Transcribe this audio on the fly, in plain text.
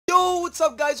what's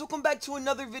up guys, welcome back to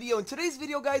another video. In today's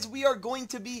video guys, we are going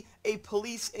to be a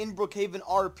police in Brookhaven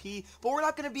RP, but we're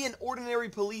not going to be an ordinary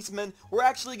policeman. We're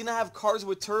actually going to have cars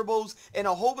with turbos and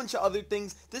a whole bunch of other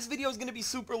things. This video is going to be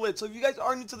super lit, so if you guys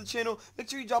are new to the channel, make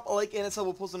sure you drop a like and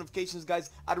enable post notifications guys.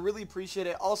 I'd really appreciate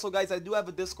it. Also guys, I do have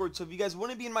a Discord, so if you guys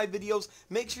want to be in my videos,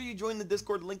 make sure you join the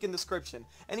Discord, link in the description.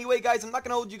 Anyway guys, I'm not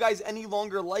going to hold you guys any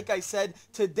longer. Like I said,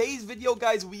 today's video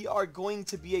guys, we are going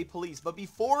to be a police, but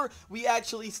before we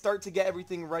actually start to get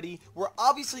everything ready, we're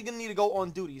obviously going to need to go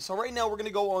on duty. So right now we're going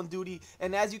to go on duty,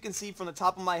 and as you can see from the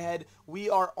top of my head, we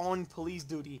are on police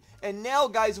duty. And now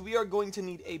guys, we are going to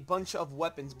need a bunch of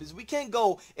weapons, because we can't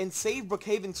go and save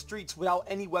Brookhaven streets without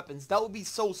any weapons. That would be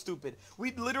so stupid.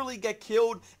 We'd literally get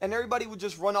killed and everybody would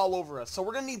just run all over us. So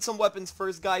we're going to need some weapons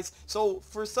first guys. So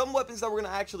for some weapons that we're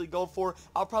going to actually go for,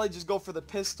 I'll probably just go for the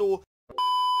pistol.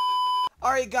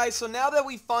 Alright guys, so now that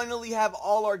we finally have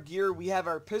all our gear, we have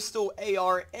our pistol,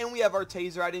 AR, and we have our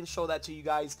taser. I didn't show that to you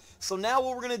guys. So now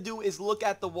what we're going to do is look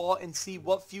at the wall and see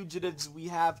what fugitives we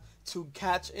have to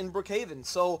catch in Brookhaven.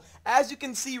 So as you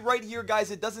can see right here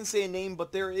guys, it doesn't say a name,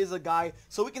 but there is a guy,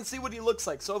 so we can see what he looks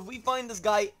like. So if we find this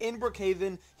guy in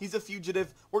Brookhaven, he's a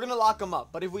fugitive, we're gonna lock him up.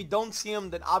 But if we don't see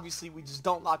him, then obviously we just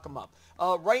don't lock him up.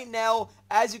 Right now,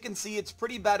 as you can see, it's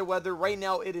pretty bad weather. Right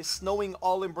now it is snowing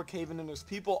all in Brookhaven and there's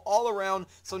people all around.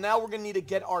 So now we're gonna need to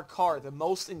get our car, the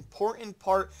most important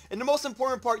part, and the most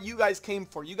important part you guys came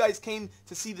for. You guys came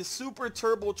to see the super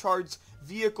turbocharged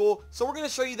vehicle, so we're going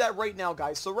to show you that right now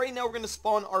guys. So right now we're going to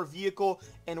spawn our vehicle,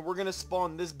 and we're going to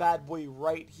spawn this bad boy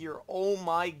right here. Oh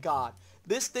my god,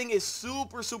 this thing is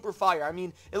super fire. I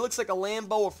mean, it looks like a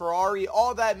Lambo, a Ferrari,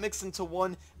 all that mixed into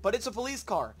one, but it's a police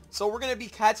car. So we're going to be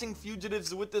catching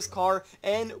fugitives with this car,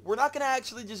 and we're not going to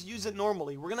actually just use it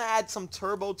normally. We're going to add some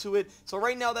turbo to it. So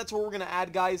right now that's what we're going to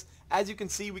add guys. As you can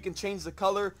see, we can change the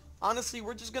color. Honestly,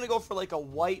 we're just going to go for like a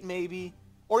white maybe.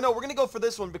 Or no, we're going to go for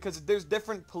this one because there's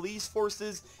different police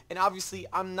forces, and obviously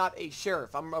I'm not a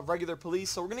sheriff. I'm a regular police,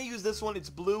 so we're going to use this one. It's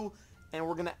blue, and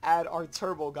we're going to add our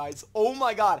turbo, guys. Oh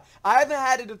my god, I haven't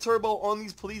added a turbo on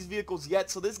these police vehicles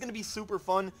yet, so this is going to be super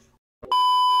fun.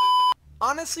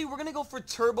 Honestly, we're going to go for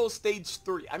turbo stage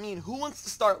 3. I mean, who wants to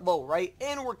start low, right?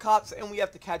 And we're cops, and we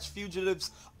have to catch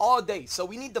fugitives all day, so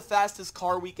we need the fastest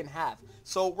car we can have.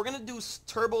 So we're going to do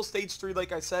turbo stage 3,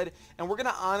 like I said, and we're going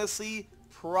to honestly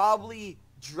probably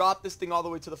drop this thing all the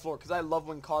way to the floor, because I love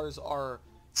when cars are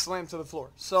slammed to the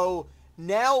floor. So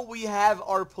now we have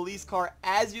our police car,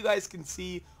 as you guys can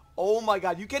see. Oh my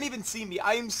god, you can't even see me,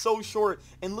 I am so short.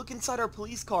 And look inside our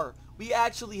police car, we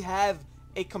actually have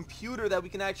a computer that we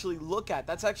can actually look at.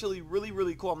 That's actually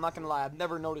really cool. I'm not gonna lie, I've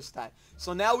never noticed that.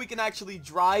 So now we can actually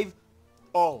drive.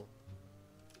 Oh,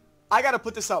 I gotta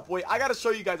put this up. Wait, I gotta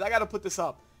show you guys. I gotta put this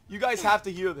up. You guys have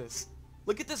to hear this.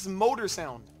 Look at this motor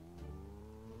sound.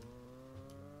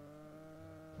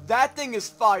 That thing is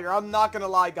fire. I'm not gonna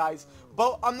lie guys,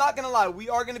 but I'm not gonna lie, we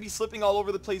are gonna be slipping all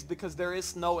over the place because there is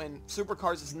snow, and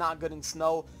supercars is not good in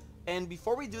snow. And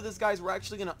before we do this guys, we're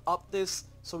actually gonna up this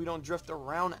so we don't drift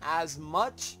around as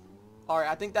much. Alright,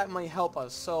 I think that might help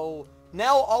us. So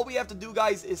now all we have to do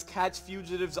guys is catch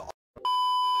fugitives.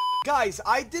 Guys,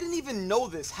 I didn't even know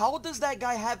this. How does that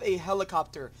guy have a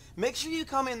helicopter? Make sure you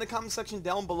comment in the comment section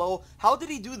down below. How did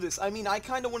he do this? I mean, I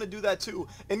kind of want to do that too.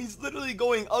 And he's literally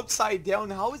going upside down.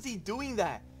 How is he doing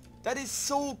that? That is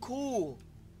so cool.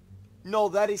 No,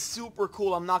 that is super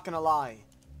cool. I'm not going to lie.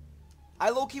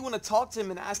 I low-key want to talk to him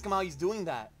and ask him how he's doing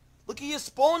that. Look, he just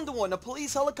spawned one, a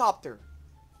police helicopter.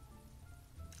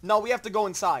 No, we have to go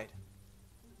inside.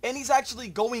 And he's actually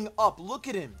going up. Look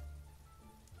at him.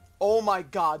 Oh my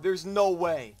god, there's no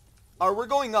way. Alright, we're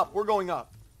going up, we're going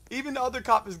up. Even the other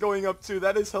cop is going up too.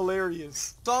 That is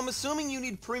hilarious. So I'm assuming you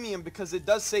need premium because it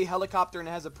does say helicopter and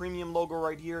it has a premium logo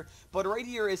right here. But right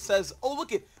here it says, oh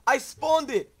look it, I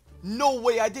spawned it. No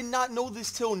way, I did not know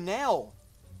this till now.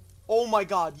 Oh my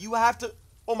god, you have to,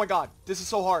 oh my god, this is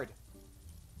so hard.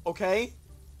 Okay?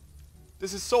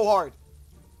 This is so hard.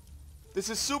 This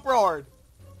is super hard.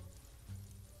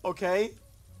 Okay?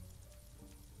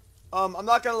 I'm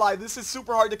not gonna lie, this is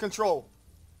super hard to control.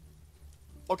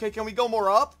 Okay, can we go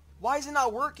more up? Why is it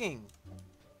not working?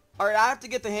 Alright, I have to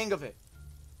get the hang of it.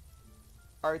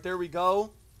 Alright, there we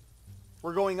go.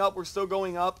 We're going up, we're still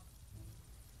going up.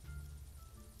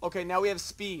 Okay, now we have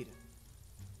speed.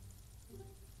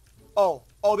 Oh,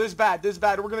 this is bad, this is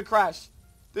bad, we're gonna crash.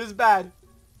 This is bad.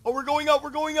 Oh, we're going up, we're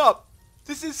going up.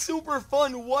 This is super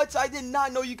fun, what? I did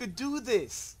not know you could do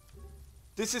this.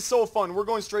 This is so fun. We're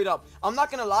going straight up. I'm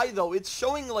not gonna lie though, it's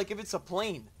showing like if it's a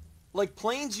plane. Like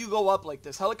planes you go up like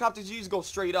this. Helicopters you just go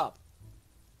straight up.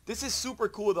 This is super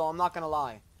cool though, I'm not gonna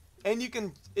lie. And you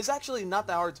can, it's actually not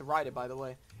that hard to ride it by the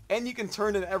way. And you can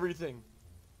turn in everything.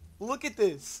 Look at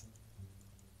this.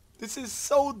 This is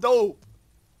so dope.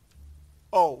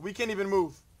 Oh, we can't even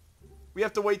move. We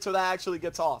have to wait till that actually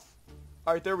gets off.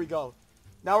 Alright, there we go.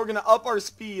 Now we're going to up our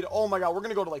speed. Oh my god, we're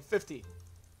going to go to like 50.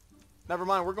 Never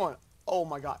mind, we're going... Oh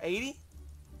my god, 80?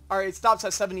 Alright, it stops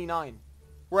at 79.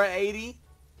 We're at 80.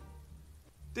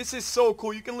 This is so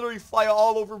cool. You can literally fly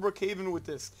all over Brookhaven with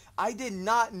this. I did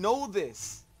not know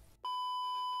this.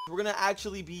 We're going to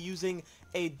actually be using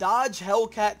a Dodge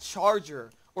Hellcat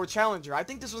Charger. Or Challenger. I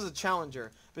think this was a Challenger.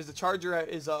 Because the Charger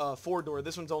is a 4-door.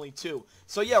 This one's only 2.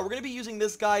 So yeah, we're going to be using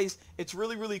this, guys. It's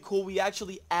really, really cool. We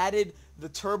actually added the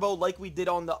turbo like we did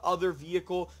on the other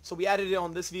vehicle. So we added it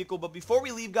on this vehicle. But before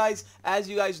we leave, guys, as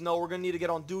you guys know, we're going to need to get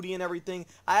on duty and everything.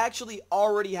 I actually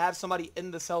already have somebody in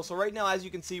the cell. So right now, as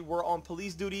you can see, we're on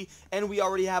police duty. And we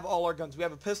already have all our guns. We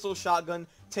have a pistol, shotgun,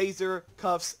 taser,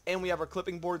 cuffs, and we have our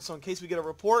clipping board. So in case we get a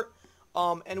report.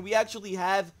 And we actually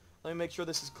have... Let me make sure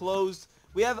this is closed.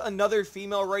 We have another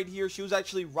female right here. She was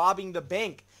actually robbing the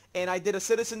bank. And I did a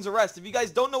citizen's arrest. If you guys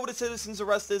don't know what a citizen's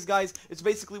arrest is, guys, it's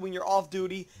basically when you're off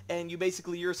duty and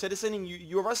you're a citizen and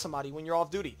you arrest somebody when you're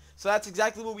off duty. So that's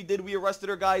exactly what we did. We arrested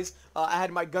her, guys. I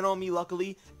had my gun on me,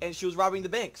 luckily, and she was robbing the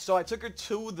bank. So I took her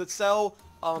to the cell,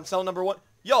 cell number 1.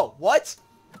 Yo, what?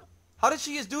 How did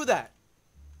she just do that?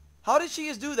 How did she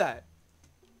just do that?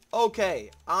 Okay,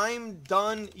 I'm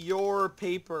done your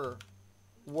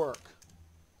paperwork.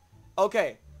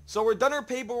 Okay, so we're done her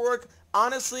paperwork.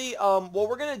 Honestly, what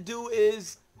we're going to do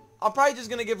is, I'm probably just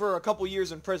going to give her a couple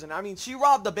years in prison. I mean, she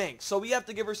robbed the bank, so we have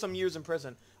to give her some years in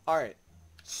prison. Alright,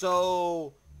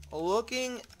 so,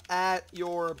 looking at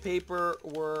your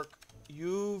paperwork,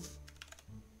 you've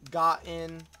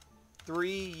gotten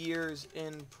 3 years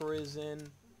in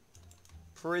prison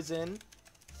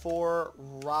for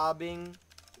robbing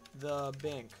the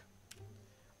bank.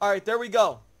 Alright, there we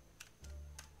go.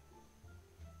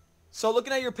 So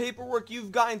looking at your paperwork,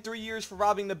 you've gotten 3 years for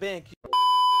robbing the bank.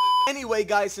 Anyway,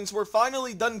 guys, since we're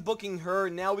finally done booking her,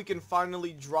 now we can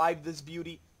finally drive this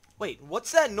beauty. Wait,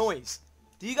 what's that noise?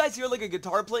 Do you guys hear like a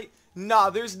guitar play? Nah,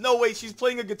 there's no way she's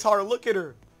playing a guitar. Look at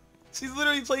her. She's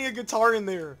literally playing a guitar in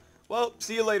there. Well,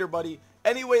 see you later, buddy.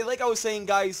 Anyway, like I was saying,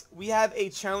 guys, we have a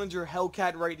Challenger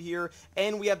Hellcat right here,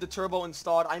 and we have the turbo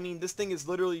installed. I mean, this thing is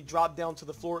literally dropped down to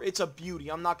the floor. It's a beauty,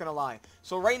 I'm not going to lie.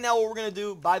 So right now, what we're going to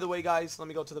do, by the way, guys, let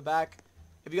me go to the back.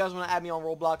 If you guys want to add me on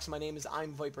Roblox, my name is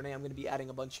I'm Viper Nay. I'm going to be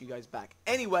adding a bunch of you guys back.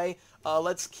 Anyway,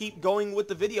 let's keep going with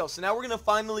the video. So now we're going to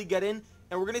finally get in,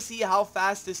 and we're going to see how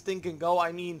fast this thing can go.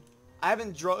 I mean, I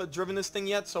haven't driven this thing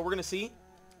yet, so we're going to see.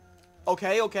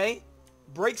 Okay, okay.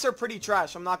 Brakes are pretty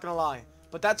trash, I'm not going to lie.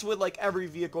 But that's with, like, every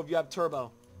vehicle if you have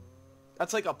turbo.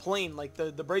 That's like a plane. Like,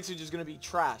 the brakes are just going to be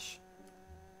trash.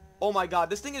 Oh, my God.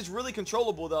 This thing is really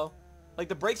controllable, though. Like,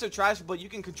 the brakes are trash, but you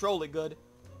can control it good.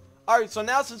 Alright, so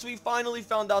now since we finally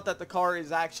found out that the car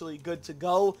is actually good to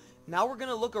go, now we're going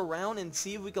to look around and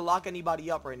see if we can lock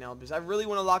anybody up right now. Because I really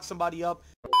want to lock somebody up.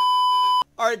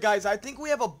 Alright guys, I think we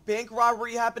have a bank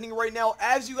robbery happening right now.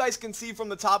 As you guys can see from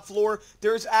the top floor,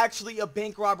 there's actually a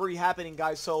bank robbery happening,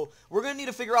 guys. So we're going to need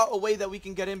to figure out a way that we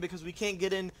can get in because we can't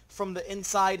get in from the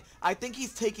inside. I think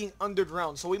he's taking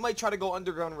underground, so we might try to go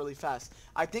underground really fast.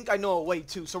 I think I know a way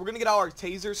too. So we're going to get out our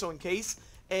taser, so in case.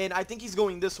 And I think he's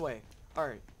going this way.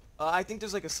 Alright. I think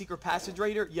there's like a secret passage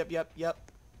right here.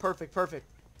 Yep. Perfect.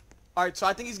 Alright, so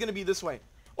I think he's going to be this way.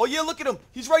 Oh yeah, look at him.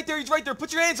 He's right there.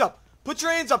 Put your hands up. Put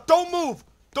your hands up. Don't move.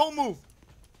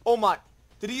 Oh my.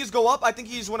 Did he just go up? I think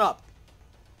he just went up.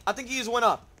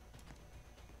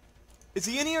 Is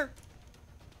he in here?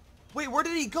 Wait, where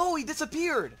did he go? He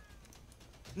disappeared.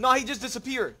 No, he just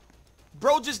disappeared.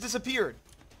 Bro just disappeared.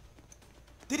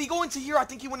 Did he go into here? I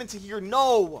think he went into here.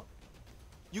 No.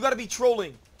 You gotta be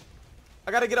trolling.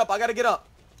 I gotta get up.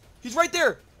 He's right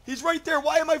there.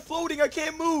 Why am I floating? I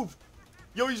can't move.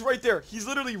 Yo, he's right there. He's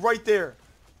literally right there.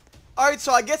 Alright,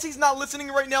 so I guess he's not listening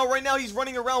right now. Right now, he's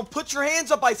running around. Put your hands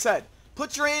up, I said.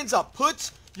 Put your hands up.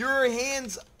 Put your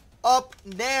hands up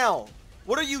now.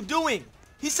 What are you doing?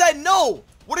 He said no.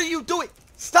 What are you doing?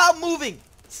 Stop moving.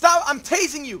 Stop. I'm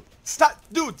tasing you. Stop.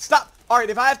 Dude, stop. Alright,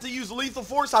 if I have to use lethal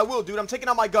force, I will, dude. I'm taking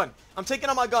out my gun.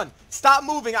 Stop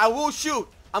moving. I will shoot.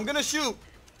 I'm gonna shoot.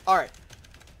 Alright.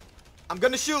 I'm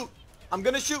gonna shoot.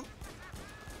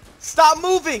 Stop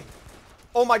moving.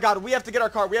 Oh my god, we have to get our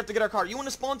car. You want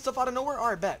to spawn stuff out of nowhere?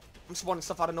 Alright, bet. I'm spawning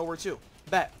stuff out of nowhere too.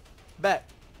 Bet.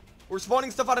 We're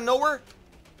spawning stuff out of nowhere?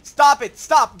 Stop it.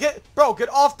 Stop. Get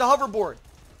off the hoverboard.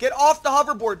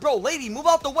 Bro, lady, move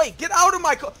out the way. Get out of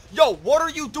my car. Yo, what are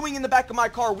you doing in the back of my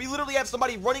car? We literally have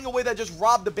somebody running away that just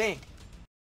robbed the bank.